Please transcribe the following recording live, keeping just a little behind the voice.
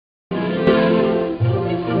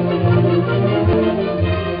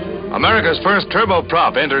America's first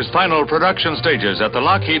turboprop enters final production stages at the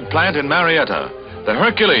Lockheed plant in Marietta. The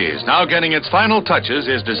Hercules, now getting its final touches,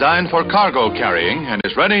 is designed for cargo carrying and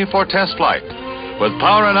is ready for test flight. With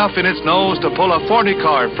power enough in its nose to pull a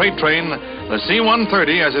 40-car freight train, the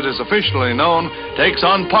C-130, as it is officially known, takes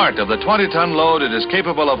on part of the 20-ton load it is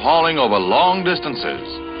capable of hauling over long distances.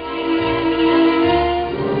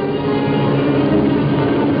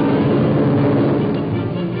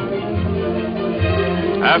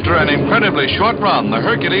 After an incredibly short run, the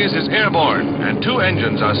Hercules is airborne, and 2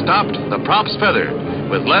 engines are stopped, the props feathered.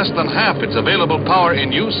 With less than half its available power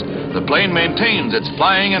in use, the plane maintains its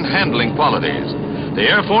flying and handling qualities. The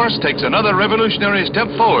Air Force takes another revolutionary step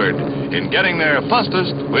forward in getting their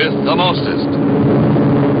fastest with the mostest.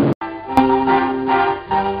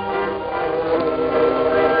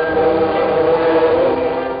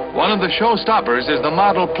 One of the showstoppers is the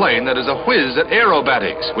model plane that is a whiz at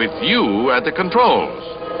aerobatics, with you at the controls.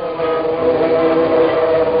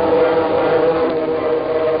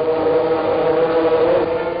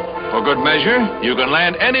 For good measure, you can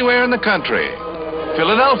land anywhere in the country.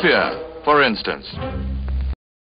 Philadelphia, for instance.